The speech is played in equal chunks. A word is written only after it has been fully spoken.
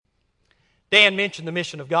Dan mentioned the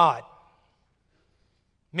mission of God.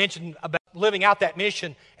 Mentioned about living out that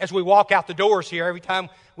mission as we walk out the doors here every time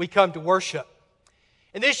we come to worship.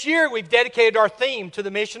 And this year we've dedicated our theme to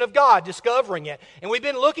the mission of God, discovering it. And we've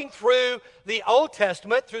been looking through the Old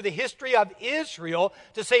Testament, through the history of Israel,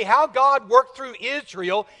 to see how God worked through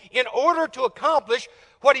Israel in order to accomplish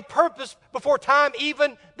what He purposed before time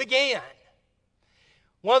even began.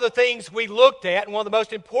 One of the things we looked at, and one of the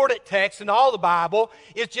most important texts in all the Bible,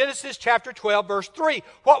 is Genesis chapter 12, verse 3,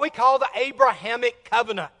 what we call the Abrahamic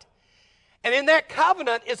covenant. And in that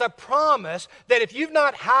covenant is a promise that if you've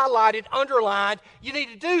not highlighted, underlined, you need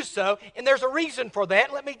to do so. And there's a reason for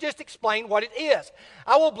that. Let me just explain what it is.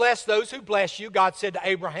 I will bless those who bless you, God said to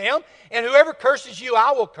Abraham. And whoever curses you,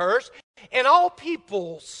 I will curse. And all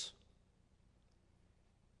peoples.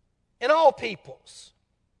 And all peoples.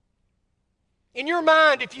 In your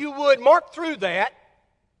mind, if you would, mark through that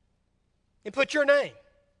and put your name.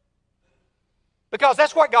 Because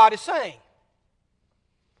that's what God is saying.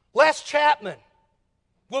 Les Chapman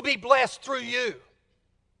will be blessed through you.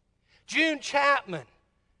 June Chapman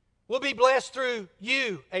will be blessed through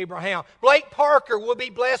you, Abraham. Blake Parker will be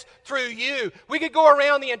blessed through you. We could go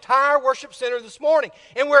around the entire worship center this morning,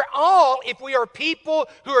 and we're all, if we are people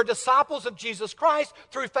who are disciples of Jesus Christ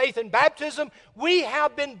through faith and baptism, we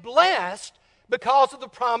have been blessed because of the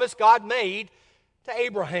promise God made to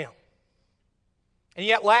Abraham. And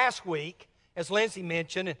yet last week, as Lindsay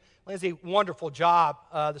mentioned, and Lindsay, wonderful job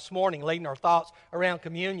this morning leading our thoughts around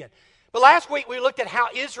communion. But last week we looked at how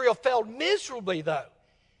Israel failed miserably, though,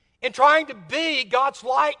 in trying to be God's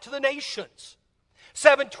light to the nations.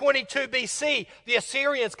 722 BC, the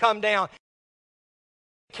Assyrians come down,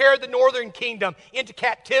 carried the northern kingdom into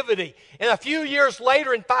captivity. And a few years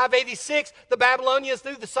later, in 586, the Babylonians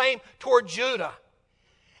do the same toward Judah.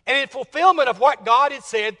 And in fulfillment of what God had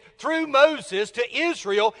said through Moses to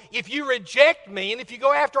Israel, if you reject me and if you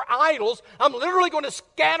go after idols, I'm literally going to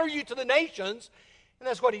scatter you to the nations. And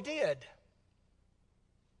that's what He did.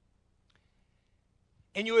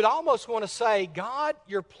 And you would almost want to say, God,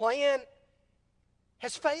 your plan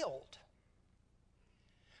has failed.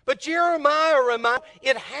 But Jeremiah reminds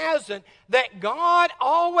it hasn't, that God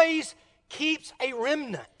always keeps a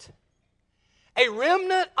remnant. A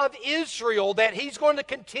remnant of Israel that He's going to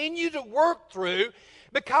continue to work through,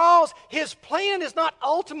 because His plan is not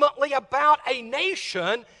ultimately about a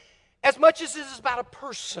nation as much as it is about a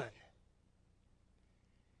person.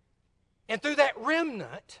 And through that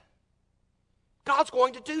remnant, God's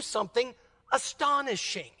going to do something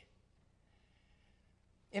astonishing.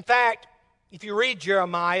 In fact, if you read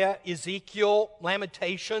Jeremiah, Ezekiel,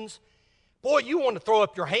 Lamentations, boy, you want to throw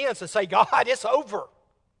up your hands and say, God, it's over.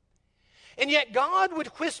 And yet God would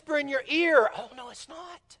whisper in your ear, oh, no, it's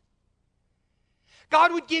not.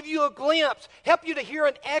 God would give you a glimpse, help you to hear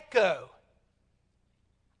an echo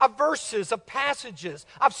of verses, of passages,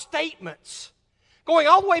 of statements, going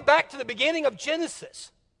all the way back to the beginning of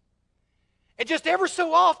Genesis. And just ever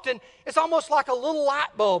so often, it's almost like a little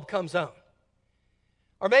light bulb comes on.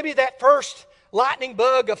 Or maybe that first lightning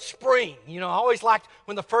bug of spring. You know, I always liked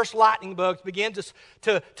when the first lightning bugs begin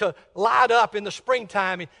to light up in the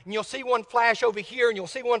springtime. And you'll see one flash over here and you'll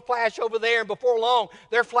see one flash over there. And before long,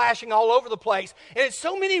 they're flashing all over the place. And in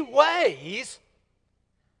so many ways,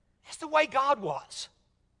 that's the way God was.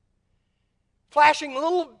 Flashing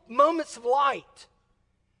little moments of light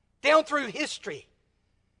down through history.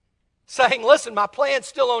 Saying, listen, my plan's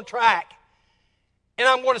still on track. And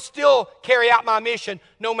I'm going to still carry out my mission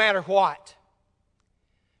no matter what.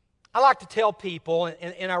 I like to tell people,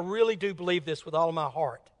 and I really do believe this with all of my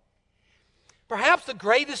heart, perhaps the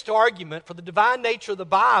greatest argument for the divine nature of the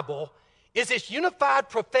Bible is this unified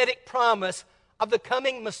prophetic promise of the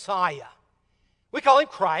coming Messiah. We call Him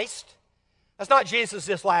Christ. That's not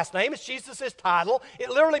Jesus' last name. It's Jesus' title. It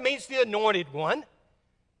literally means the anointed one.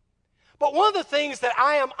 But one of the things that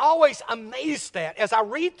I am always amazed at as I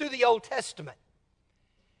read through the Old Testament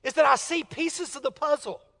is that I see pieces of the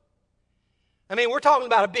puzzle. I mean, we're talking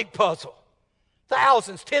about a big puzzle.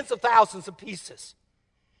 Thousands, tens of thousands of pieces.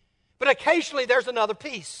 But occasionally there's another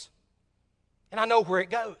piece. And I know where it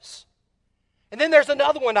goes. And then there's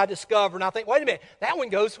another one I discover, and I think, wait a minute, that one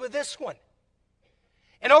goes with this one.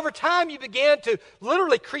 And over time you begin to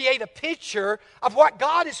literally create a picture of what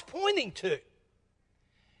God is pointing to.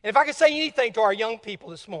 And if I could say anything to our young people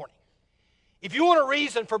this morning, if you want a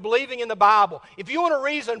reason for believing in the Bible, if you want a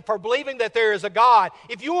reason for believing that there is a God,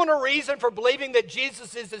 if you want a reason for believing that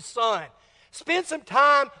Jesus is His Son, spend some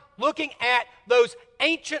time looking at those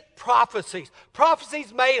ancient prophecies.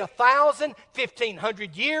 Prophecies made 1,000,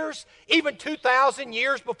 1,500 years, even 2,000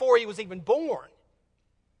 years before He was even born.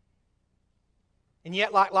 And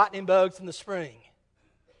yet, like lightning bugs in the spring,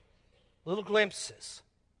 little glimpses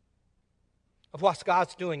of what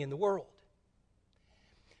God's doing in the world.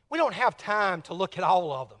 We don't have time to look at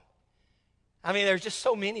all of them. I mean, there's just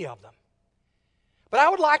so many of them. But I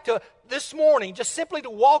would like to, this morning, just simply to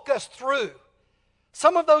walk us through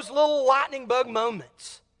some of those little lightning bug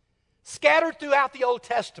moments scattered throughout the Old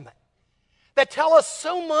Testament that tell us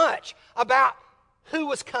so much about who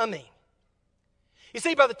was coming. You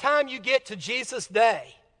see, by the time you get to Jesus'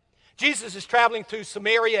 day, Jesus is traveling through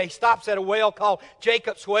Samaria. He stops at a well called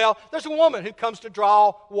Jacob's Well. There's a woman who comes to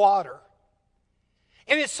draw water.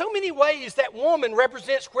 And in so many ways, that woman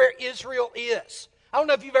represents where Israel is. I don't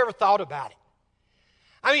know if you've ever thought about it.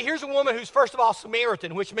 I mean, here's a woman who's first of all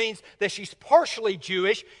Samaritan, which means that she's partially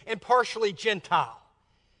Jewish and partially Gentile.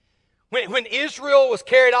 When Israel was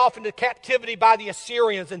carried off into captivity by the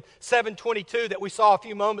Assyrians in 722 that we saw a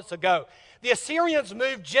few moments ago, the Assyrians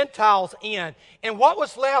moved Gentiles in, and what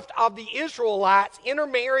was left of the Israelites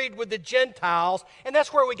intermarried with the Gentiles, and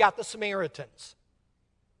that's where we got the Samaritans.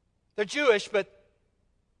 They're Jewish, but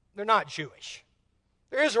they're not Jewish.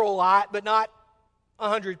 They're Israelite, but not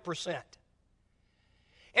 100%.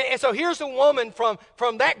 And so here's a woman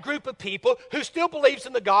from that group of people who still believes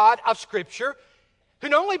in the God of Scripture, who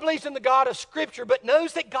not only believes in the God of Scripture, but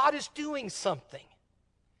knows that God is doing something.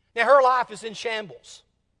 Now, her life is in shambles.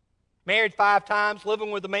 Married 5 times, living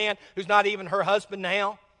with a man who's not even her husband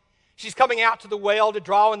now. She's coming out to the well to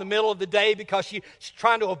draw in the middle of the day because she's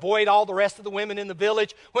trying to avoid all the rest of the women in the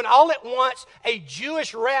village, when all at once a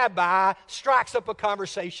Jewish rabbi strikes up a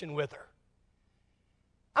conversation with her.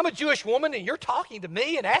 I'm a Jewish woman and you're talking to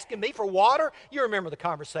me and asking me for water? You remember the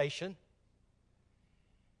conversation.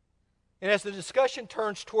 And as the discussion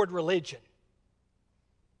turns toward religion,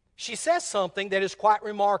 she says something that is quite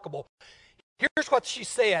remarkable. Here's what she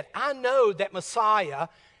said. I know that Messiah,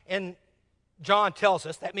 and John tells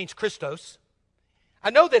us that means Christos.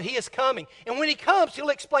 I know that he is coming. And when he comes, he'll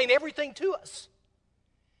explain everything to us.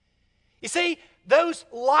 You see, those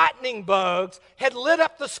lightning bugs had lit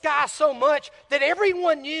up the sky so much that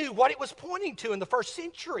everyone knew what it was pointing to in the first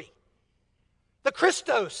century. The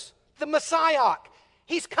Christos, the Messiah,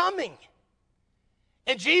 he's coming.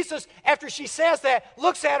 And Jesus, after she says that,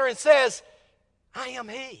 looks at her and says, I am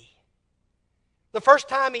he. The first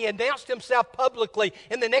time he announced himself publicly,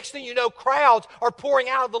 and the next thing you know, crowds are pouring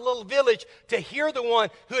out of the little village to hear the one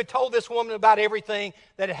who had told this woman about everything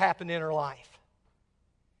that had happened in her life.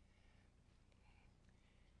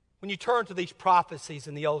 When you turn to these prophecies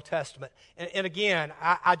in the Old Testament, and again,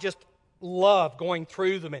 I just love going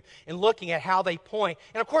through them and looking at how they point.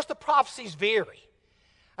 And of course, the prophecies vary.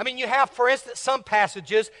 I mean, you have, for instance, some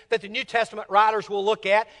passages that the New Testament writers will look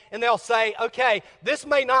at, and they'll say, okay, this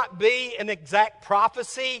may not be an exact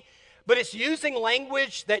prophecy, but it's using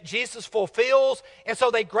language that Jesus fulfills, and so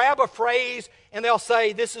they grab a phrase, and they'll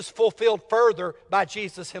say, this is fulfilled further by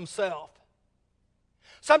Jesus himself.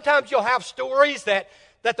 Sometimes you'll have stories that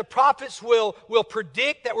the prophets will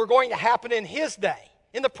predict that were going to happen in his day,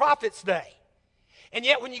 in the prophet's day. And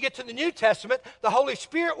yet when you get to the New Testament, the Holy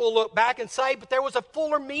Spirit will look back and say, but there was a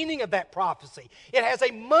fuller meaning of that prophecy. It has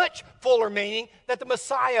a much fuller meaning that the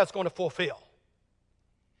Messiah is going to fulfill.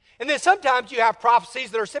 And then sometimes you have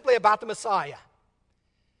prophecies that are simply about the Messiah.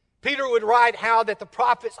 Peter would write how that the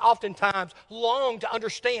prophets oftentimes long to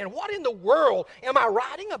understand, what in the world am I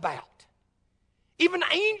writing about? Even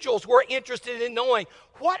angels were interested in knowing,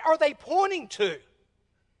 what are they pointing to?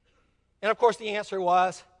 And of course the answer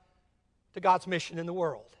was, to God's mission in the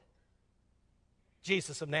world.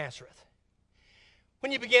 Jesus of Nazareth.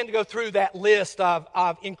 When you begin to go through that list of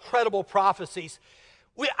incredible prophecies,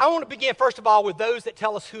 I want to begin first of all with those that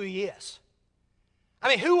tell us who he is. I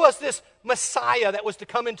mean, who was this Messiah that was to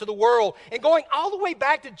come into the world? And going all the way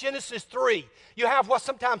back to Genesis 3, you have what's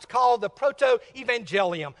sometimes called the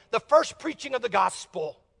proto-evangelium, the first preaching of the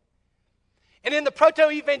gospel. And in the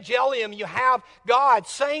proto-evangelium, you have God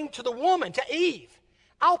saying to the woman, to Eve,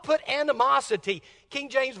 I'll put animosity, King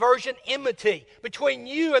James Version, enmity, between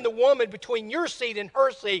you and the woman, between your seed and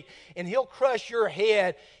her seed, and he'll crush your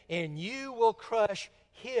head, and you will crush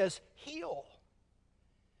his heel.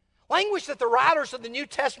 Language that the writers of the New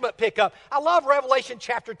Testament pick up. I love Revelation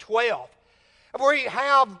chapter 12, where you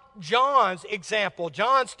have John's example,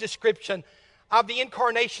 John's description of the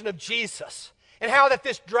incarnation of Jesus, and how that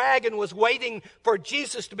this dragon was waiting for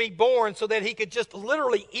Jesus to be born so that he could just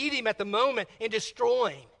literally eat him at the moment and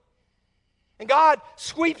destroy him. And God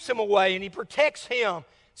sweeps him away and he protects him.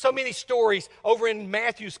 So many stories over in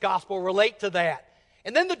Matthew's gospel relate to that.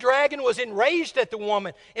 And then the dragon was enraged at the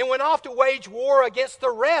woman and went off to wage war against the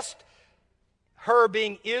rest, her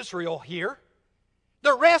being Israel here,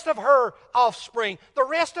 the rest of her offspring, the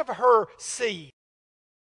rest of her seed.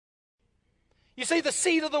 You see, the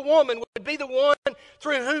seed of the woman would be the one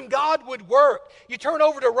through whom God would work. You turn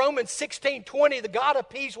over to Romans 16:20, the God of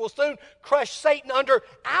peace will soon crush Satan under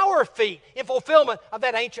our feet in fulfillment of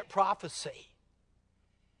that ancient prophecy.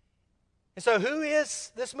 And so who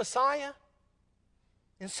is this Messiah?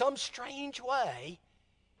 In some strange way,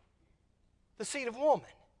 the seed of woman.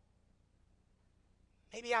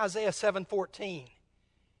 Maybe Isaiah 7:14,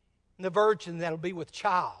 and the virgin that'll be with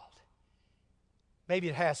child. Maybe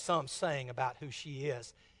it has some saying about who she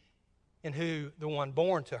is and who the one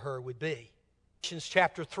born to her would be. Galatians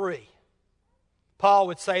chapter 3, Paul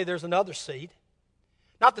would say there's another seed.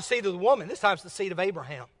 Not the seed of the woman, this time it's the seed of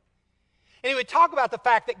Abraham. And he would talk about the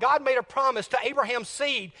fact that God made a promise to Abraham's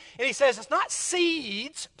seed. And he says it's not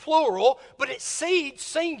seeds, plural, but it's seeds,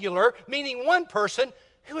 singular, meaning one person,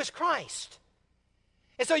 who is Christ.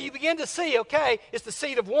 And so you begin to see, okay, it's the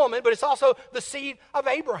seed of woman, but it's also the seed of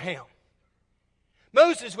Abraham.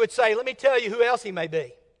 Moses would say, let me tell you who else he may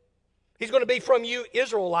be. He's going to be from you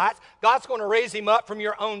Israelites. God's going to raise him up from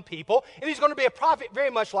your own people. And he's going to be a prophet very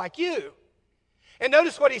much like you. And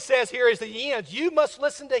notice what he says here is the end. You must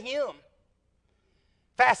listen to him.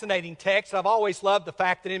 Fascinating text. I've always loved the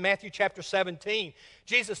fact that in Matthew chapter 17,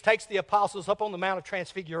 Jesus takes the apostles up on the Mount of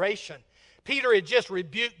Transfiguration. Peter had just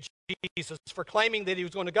rebuked Jesus for claiming that he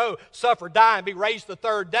was going to go, suffer, die, and be raised the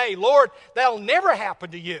third day. Lord, that'll never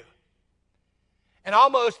happen to you. And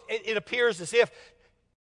almost it appears as if,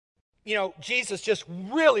 Jesus just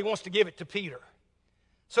really wants to give it to Peter.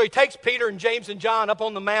 So he takes Peter and James and John up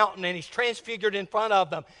on the mountain and he's transfigured in front of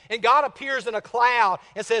them. And God appears in a cloud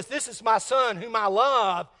and says, this is my son whom I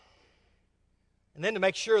love. And then to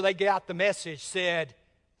make sure they got the message said,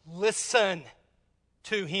 listen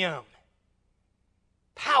to him.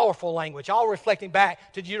 Powerful language, all reflecting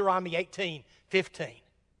back to Deuteronomy 18:15.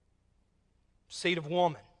 Seed of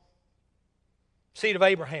woman. Seed of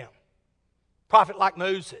Abraham. Prophet like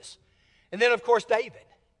Moses. And then, of course, David.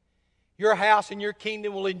 Your house and your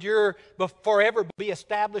kingdom will endure forever, be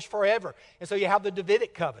established forever. And so you have the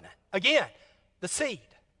Davidic covenant. Again, the seed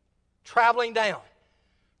traveling down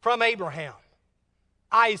from Abraham,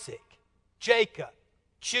 Isaac, Jacob,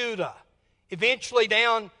 Judah, eventually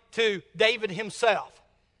down to David himself.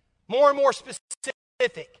 More and more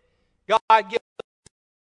specific. God gives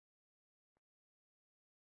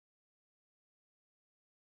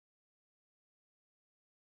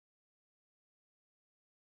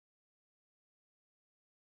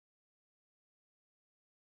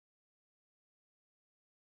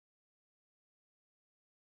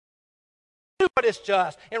what is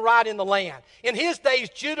just and right in the land. In his days,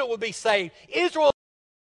 Judah will be saved. Israel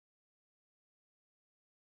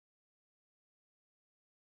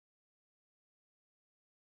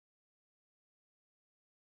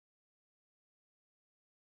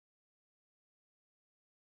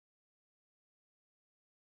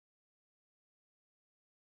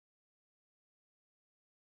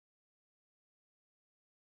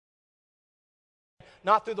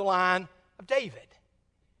not through the line of David.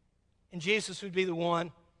 And Jesus would be the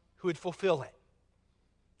one who would fulfill it.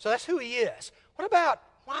 So that's who he is. What about,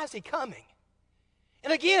 why is he coming?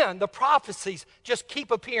 And again, the prophecies just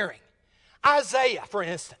keep appearing. Isaiah, for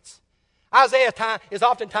instance. Isaiah is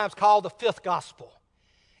oftentimes called the fifth gospel.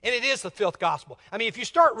 And it is the fifth gospel. I mean, if you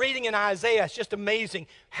start reading in Isaiah, it's just amazing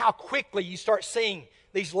how quickly you start seeing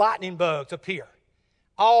these lightning bugs appear,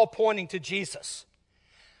 all pointing to Jesus.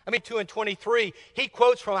 2 and 23, he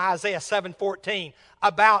quotes from Isaiah 7:14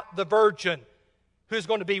 about the virgin who's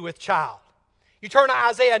going to be with child. You turn to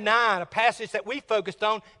Isaiah 9, a passage that we focused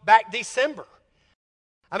on back December.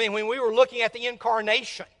 When we were looking at the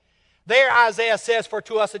incarnation, there Isaiah says, for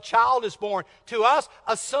to us a child is born, to us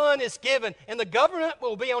a son is given, and the government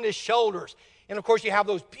will be on his shoulders. And of course you have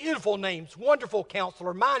those beautiful names, Wonderful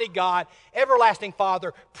Counselor, Mighty God, Everlasting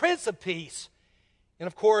Father, Prince of Peace. And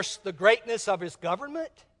of course the greatness of his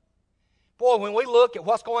government. Boy, when we look at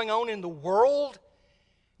what's going on in the world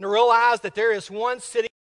and realize that there is one sitting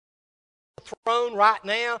on the throne right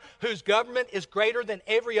now whose government is greater than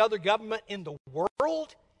every other government in the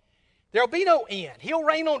world, there'll be no end. He'll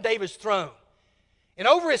reign on David's throne and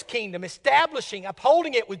over his kingdom, establishing,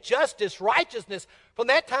 upholding it with justice, righteousness from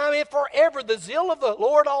that time and forever. The zeal of the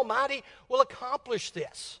Lord Almighty will accomplish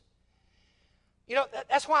this.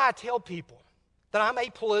 That's why I tell people that I'm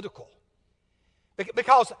apolitical.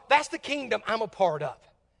 Because that's the kingdom I'm a part of.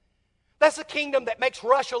 That's the kingdom that makes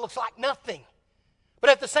Russia look like nothing.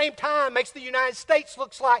 But at the same time makes the United States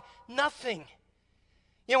look like nothing.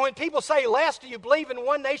 When people say, Les, do you believe in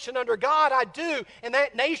one nation under God? I do. And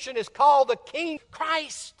that nation is called the King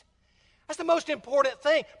Christ. That's the most important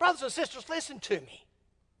thing. Brothers and sisters, listen to me.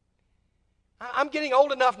 I'm getting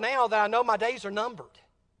old enough now that I know my days are numbered.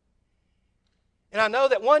 And I know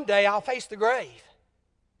that one day I'll face the grave.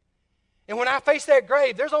 And when I face that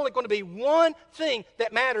grave, there's only going to be one thing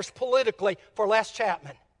that matters politically for Les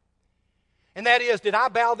Chapman. And that is, did I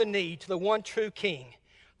bow the knee to the one true King,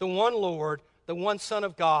 the one Lord, the one Son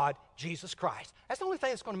of God, Jesus Christ? That's the only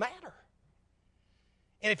thing that's going to matter.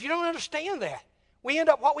 And if you don't understand that,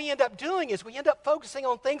 what we end up doing is we end up focusing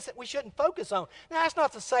on things that we shouldn't focus on. Now, that's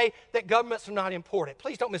not to say that governments are not important.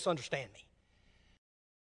 Please don't misunderstand me.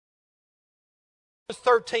 Verse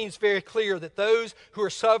 13 is very clear that those who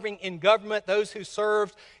are serving in government, those who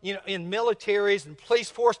served in militaries and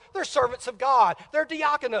police force, they're servants of God. They're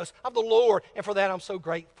diakonos of the Lord, and for that I'm so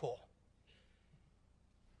grateful.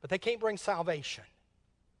 But they can't bring salvation.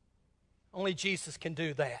 Only Jesus can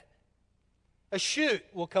do that. A shoot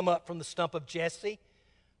will come up from the stump of Jesse.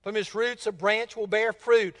 From his roots a branch will bear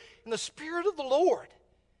fruit, and the Spirit of the Lord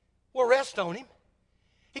will rest on him.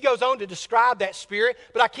 He goes on to describe that Spirit,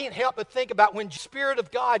 but I can't help but think about when the Spirit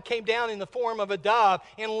of God came down in the form of a dove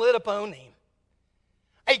and lit upon him.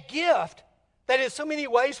 A gift that in so many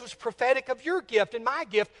ways was prophetic of your gift and my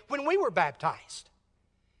gift when we were baptized.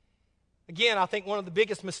 Again, I think one of the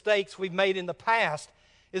biggest mistakes we've made in the past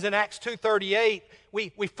is in Acts 2:38,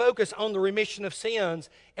 we focus on the remission of sins,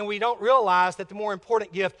 and we don't realize that the more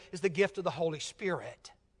important gift is the gift of the Holy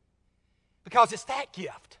Spirit. Because it's that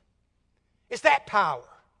gift. It's that power.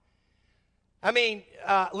 I mean,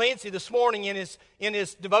 Lindsay this morning in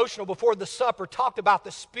his devotional before the supper talked about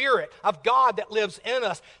the Spirit of God that lives in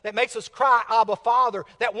us, that makes us cry, Abba, Father,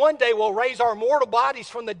 that one day will raise our mortal bodies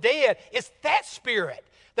from the dead. It's that Spirit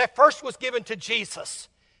that first was given to Jesus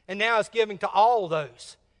and now is given to all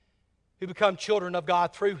those who become children of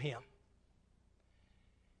God through him.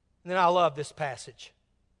 And then I love this passage.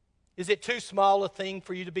 Is it too small a thing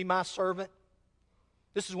for you to be my servant?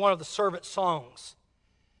 This is one of the servant songs.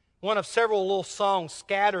 One of several little songs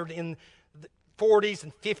scattered in the 40s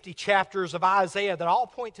and 50 chapters of Isaiah that all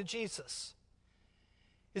point to Jesus.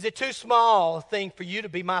 Is it too small a thing for you to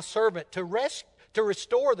be my servant, to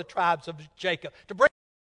restore the tribes of Jacob, to bring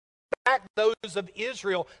back those of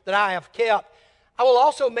Israel that I have kept? I will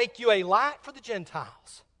also make you a light for the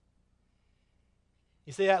Gentiles.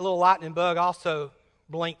 You see, that little lightning bug also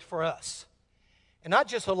blinked for us. And not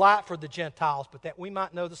just a light for the Gentiles, but that we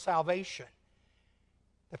might know the salvation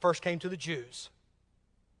that first came to the Jews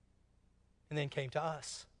and then came to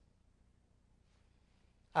us.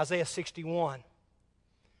 Isaiah 61,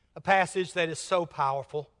 a passage that is so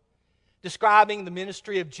powerful, describing the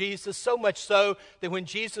ministry of Jesus, so much so that when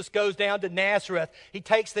Jesus goes down to Nazareth, he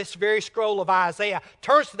takes this very scroll of Isaiah,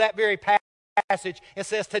 turns to that very passage, and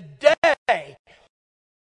says, today.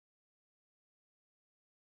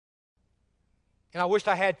 And I wished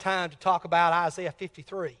I had time to talk about Isaiah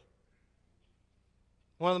 53.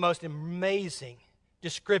 One of the most amazing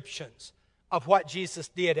descriptions of what Jesus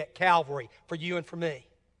did at Calvary for you and for me.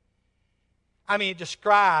 I mean, it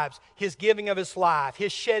describes his giving of his life,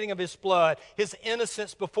 his shedding of his blood, his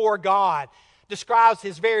innocence before God. Describes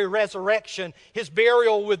his very resurrection, his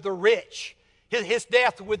burial with the rich, his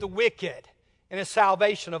death with the wicked, and his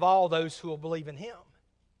salvation of all those who will believe in him.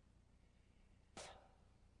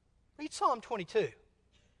 Read Psalm 22,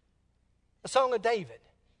 a song of David,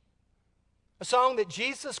 a song that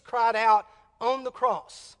Jesus cried out on the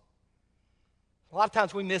cross. A lot of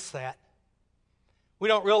times we miss that. We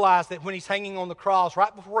don't realize that when he's hanging on the cross,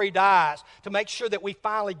 right before he dies, to make sure that we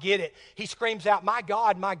finally get it, he screams out, my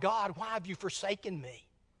God, why have you forsaken me?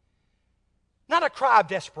 Not a cry of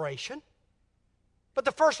desperation, but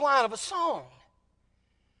the first line of a song.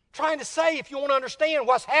 Trying to say, if you want to understand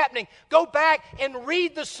what's happening, go back and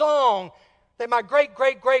read the song that my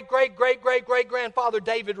great-great-great-great-great-great-grandfather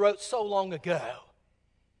David wrote so long ago.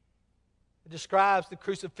 It describes the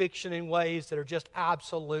crucifixion in ways that are just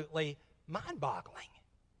absolutely mind-boggling.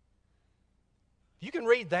 You can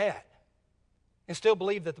read that and still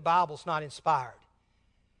believe that the Bible's not inspired.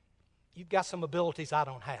 You've got some abilities I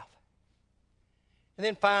don't have. And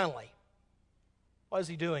then finally, what is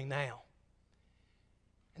he doing now?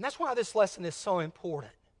 And that's why this lesson is so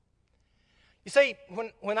important. You see,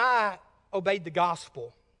 when I obeyed the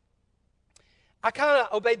gospel, I kind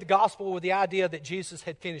of obeyed the gospel with the idea that Jesus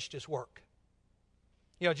had finished his work.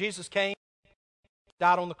 You know, Jesus came,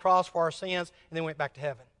 died on the cross for our sins, and then went back to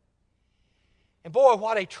heaven. And boy,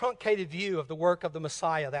 what a truncated view of the work of the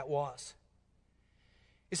Messiah that was.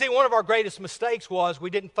 You see, one of our greatest mistakes was we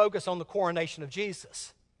didn't focus on the coronation of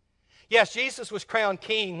Jesus. Yes, Jesus was crowned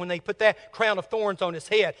king when they put that crown of thorns on his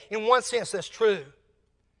head. In one sense, that's true.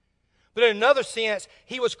 But in another sense,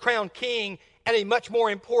 he was crowned king at a much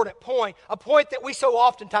more important point, a point that we so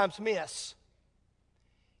oftentimes miss.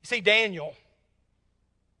 You see, Daniel,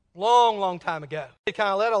 long time ago, he kind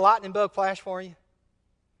of let a lightning bug flash for you.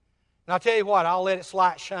 And I'll tell you what, I'll let its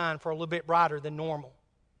light shine for a little bit brighter than normal.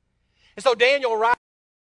 And so Daniel writes,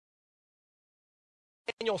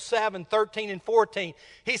 Daniel 7, 13 and 14,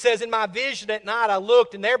 he says, "In my vision at night I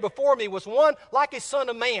looked, and there before me was one like a son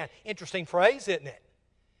of man." Interesting phrase, isn't it?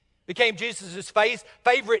 Became Jesus'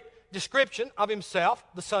 favorite description of himself,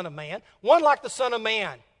 the Son of Man. One like the Son of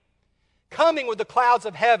Man, coming with the clouds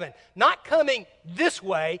of heaven. Not coming this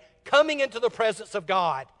way, coming into the presence of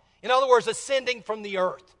God. In other words, ascending from the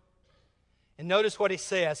earth. And notice what he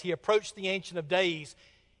says. He approached the Ancient of Days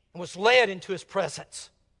and was led into his presence.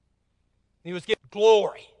 He was given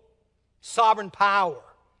glory, sovereign power.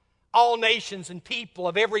 All nations and people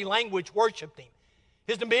of every language worshiped him.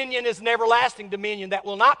 His dominion is an everlasting dominion that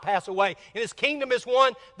will not pass away. And his kingdom is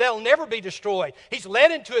one that will never be destroyed. He's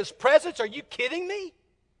led into his presence. Are you kidding me?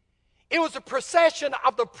 It was a procession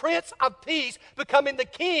of the Prince of Peace becoming the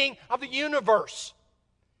King of the universe.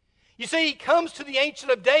 You see, he comes to the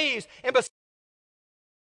Ancient of Days,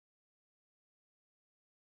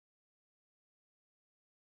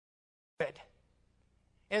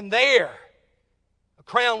 and there a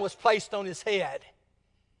crown was placed on his head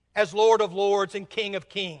as Lord of Lords and King of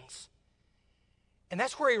Kings. And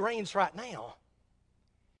that's where he reigns right now.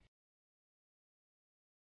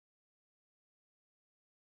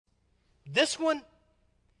 This one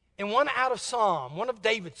and one out of Psalm, one of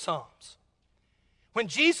David's Psalms. When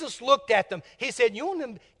Jesus looked at them, he said, "You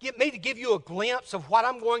want to get me to give you a glimpse of what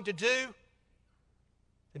I'm going to do?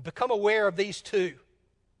 Then become aware of these two."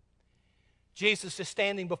 Jesus is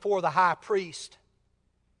standing before the high priest.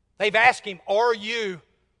 They've asked him, "Are you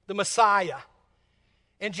the Messiah?"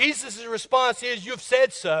 And Jesus' response is, "You've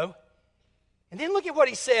said so." And then look at what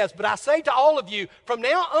he says, "But I say to all of you, from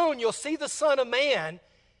now on you'll see the Son of Man."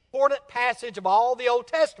 Important passage of all the Old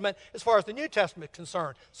Testament as far as the New Testament is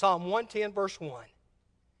concerned. Psalm 110, verse 1.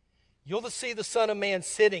 You'll see the Son of Man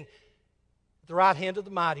sitting at the right hand of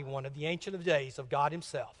the Mighty One, of the Ancient of Days, of God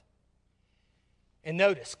himself. And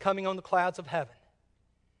notice, coming on the clouds of heaven,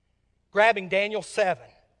 grabbing Daniel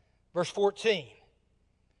 7, verse 14,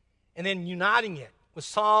 and then uniting it with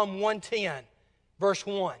Psalm 110, verse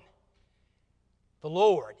 1. The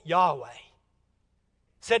Lord, Yahweh,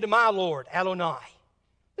 said to my Lord, Adonai.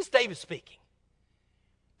 This is David speaking.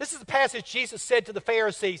 This is the passage Jesus said to the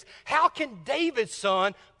Pharisees. How can David's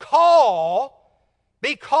son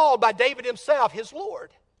be called by David himself his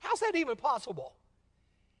Lord? How's that even possible?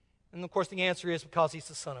 And of course the answer is because he's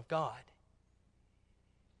the Son of God.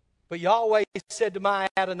 But Yahweh said to my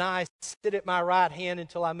Adonai, sit at my right hand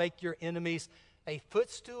until I make your enemies a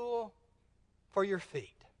footstool for your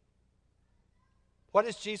feet. What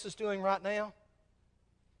is Jesus doing right now?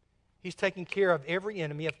 He's taking care of every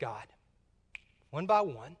enemy of God, one by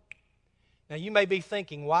one. Now you may be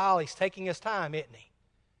thinking, wow, he's taking his time, isn't he?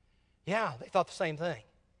 Yeah, they thought the same thing.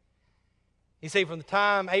 You see, from the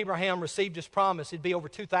time Abraham received his promise, it'd be over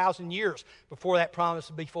 2,000 years before that promise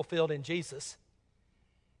would be fulfilled in Jesus.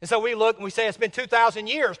 And so we look and we say, it's been 2,000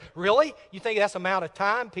 years. Really? You think that's the amount of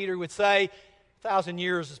time? Peter would say, 1,000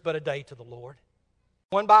 years is but a day to the Lord.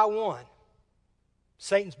 One by one,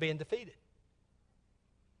 Satan's being defeated.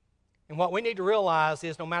 And what we need to realize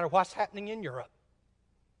is no matter what's happening in Europe,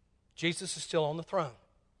 Jesus is still on the throne.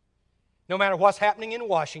 No matter what's happening in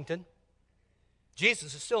Washington,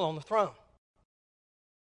 Jesus is still on the throne.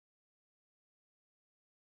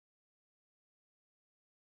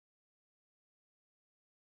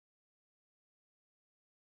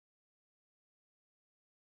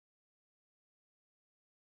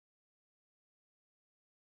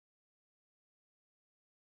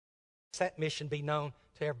 That mission be known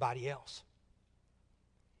to everybody else.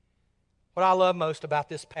 What I love most about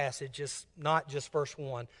this passage is not just verse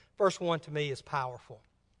 1. Verse 1 to me is powerful.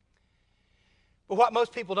 But what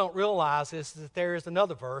most people don't realize is that there is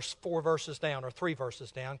another verse, 4 verses down or 3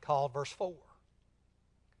 verses down, called verse 4.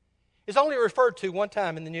 It's only referred to one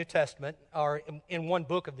time in the New Testament, or in one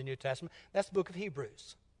book of the New Testament. That's the book of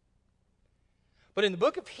Hebrews. But in the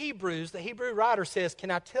book of Hebrews, the Hebrew writer says,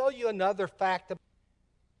 can I tell you another fact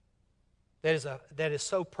that is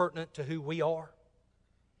so pertinent to who we are?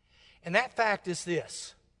 And that fact is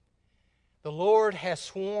this: the Lord has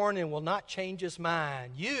sworn and will not change his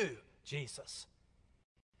mind. You, Jesus,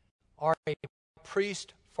 are a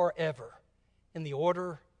priest forever in the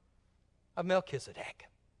order of Melchizedek.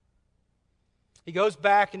 He goes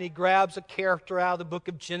back and he grabs a character out of the book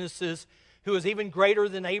of Genesis who is even greater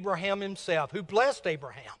than Abraham himself, who blessed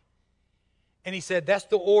Abraham. And he said, that's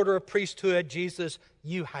the order of priesthood, Jesus,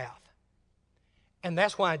 you have. And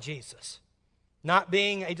that's why Jesus, not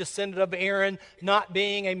being a descendant of Aaron, not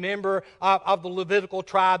being a member of the Levitical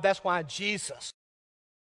tribe, that's why Jesus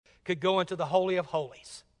could go into the Holy of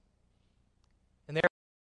Holies. And there,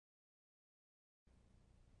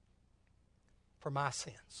 for my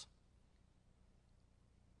sins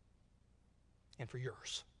and for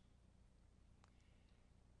yours.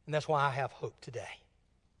 And that's why I have hope today.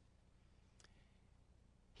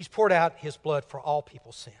 He's poured out His blood for all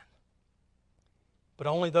people's sin, but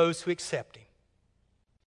only those who accept Him,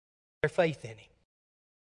 their faith in Him.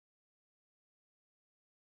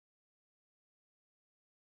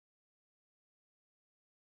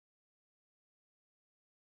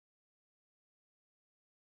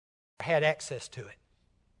 Had access to it.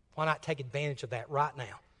 Why not take advantage of that right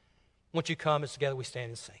now? Once you come, as together we stand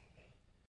and sing.